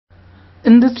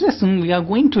In this lesson, we are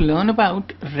going to learn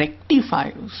about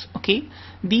rectifiers. Okay,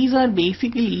 these are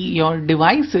basically your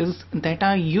devices that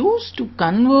are used to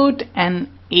convert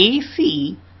an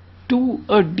AC to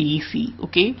a DC.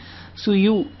 Okay, so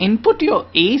you input your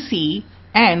AC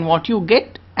and what you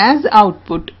get as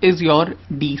output is your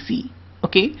DC.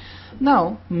 Okay,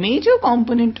 now major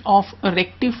component of a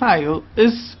rectifier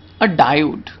is a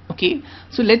diode. Okay,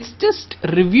 so let's just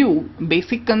review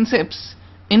basic concepts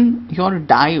in your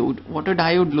diode, what a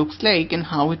diode looks like and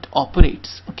how it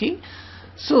operates. Okay,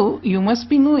 so you must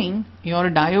be knowing your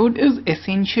diode is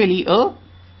essentially a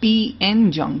PN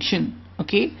junction.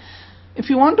 Okay, if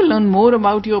you want to learn more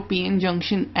about your PN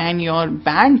junction and your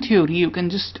band theory, you can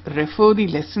just refer the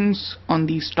lessons on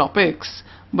these topics,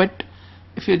 but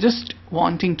if you're just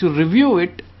wanting to review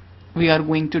it, we are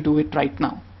going to do it right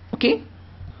now. Okay,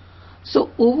 so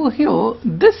over here,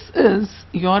 this is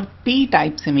your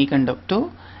P-type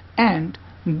semiconductor and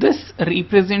this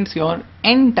represents your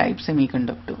N-type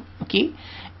semiconductor. Okay,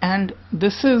 and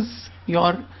this is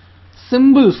your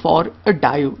symbol for a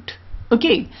diode.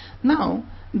 Okay, now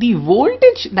the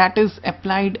voltage that is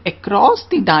applied across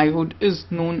the diode is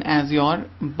known as your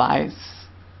bias.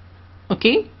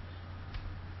 Okay,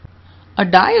 a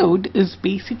diode is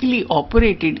basically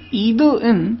operated either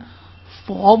in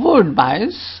forward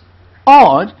bias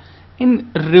or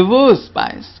in reverse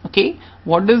bias. Okay,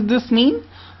 what does this mean?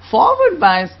 Forward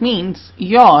bias means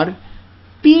your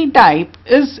P-type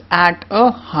is at a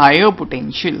higher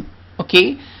potential.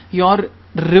 Okay, your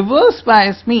reverse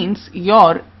bias means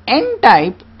your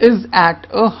N-type is at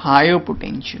a higher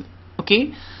potential.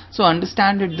 Okay, so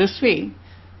understand it this way: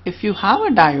 if you have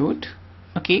a diode,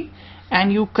 okay,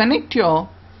 and you connect your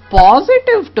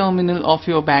positive terminal of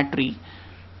your battery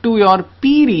to your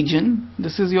P region,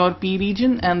 this is your P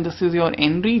region and this is your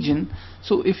N region.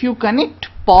 So if you connect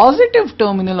positive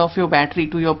terminal of your battery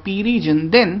to your P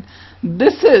region, then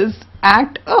this is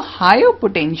at a higher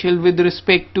potential with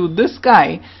respect to this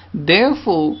guy.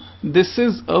 Therefore, this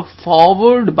is a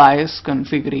forward bias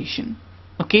configuration.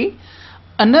 Okay,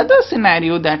 another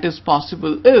scenario that is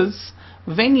possible is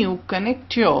when you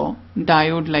connect your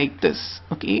diode like this.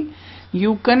 Okay,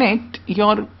 you connect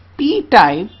your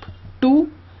P-type to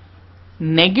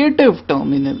negative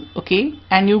terminal, okay,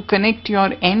 and you connect your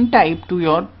N-type to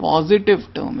your positive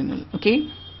terminal. Okay,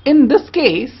 in this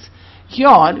case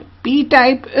your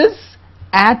P-type is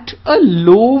at a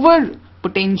lower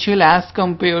potential as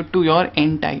compared to your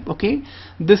N-type. Okay,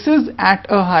 this is at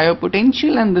a higher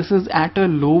potential and this is at a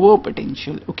lower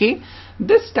potential. Okay,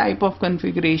 this type of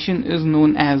configuration is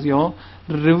known as your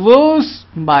reverse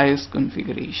bias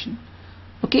configuration.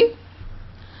 Okay,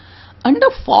 under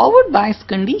forward bias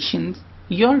conditions,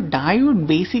 your diode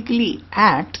basically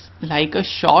acts like a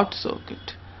short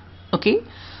circuit. Okay,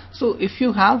 so if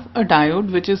you have a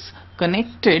diode which is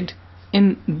connected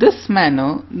in this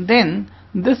manner, then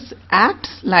this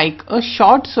acts like a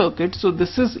short circuit. So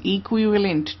this is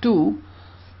equivalent to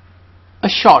a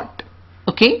short.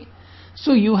 Okay,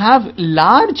 so you have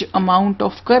large amount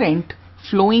of current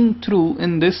flowing through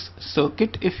in this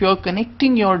circuit if you are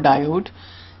connecting your diode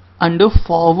under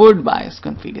forward bias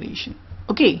configuration.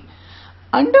 Okay,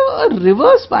 under a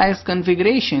reverse bias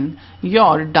configuration,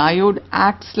 your diode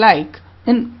acts like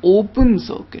an open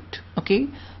circuit. Okay,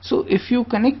 so if you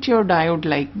connect your diode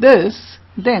like this,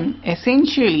 then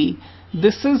essentially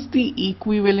this is the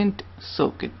equivalent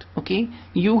circuit. Okay,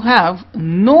 you have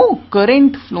no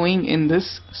current flowing in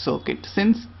this circuit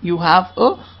since you have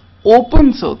a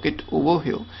open circuit over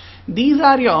here. These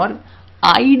are your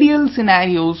ideal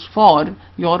scenarios for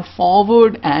your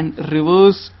forward and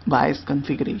reverse bias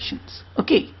configurations.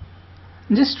 Okay,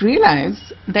 just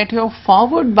realize that your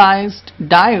forward biased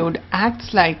diode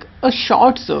acts like a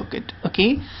short circuit.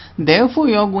 Okay, therefore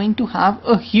you are going to have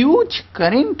a huge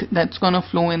current that's going to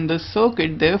flow in this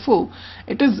circuit. Therefore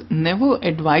it is never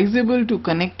advisable to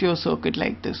connect your circuit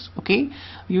like this. Okay,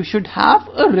 you should have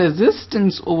a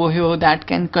resistance over here that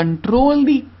can control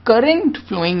the current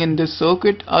flowing in this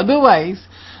circuit. Otherwise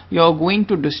you are going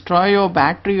to destroy your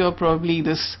battery, or probably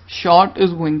this short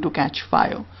is going to catch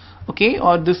fire. Okay,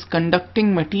 or this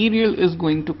conducting material is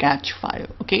going to catch fire.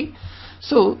 Okay,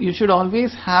 so you should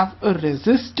always have a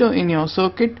resistor in your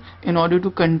circuit in order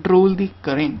to control the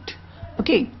current.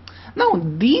 Okay, now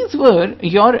these were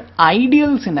your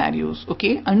ideal scenarios.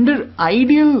 Okay, under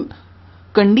ideal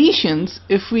conditions,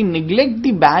 if we neglect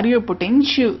the barrier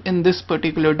potential in this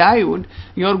particular diode,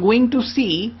 you are going to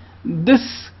see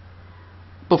this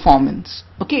performance.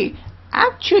 Okay,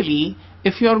 actually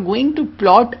if you are going to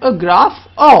plot a graph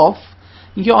of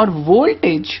your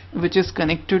voltage which is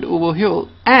connected over here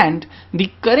and the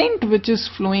current which is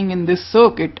flowing in this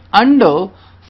circuit under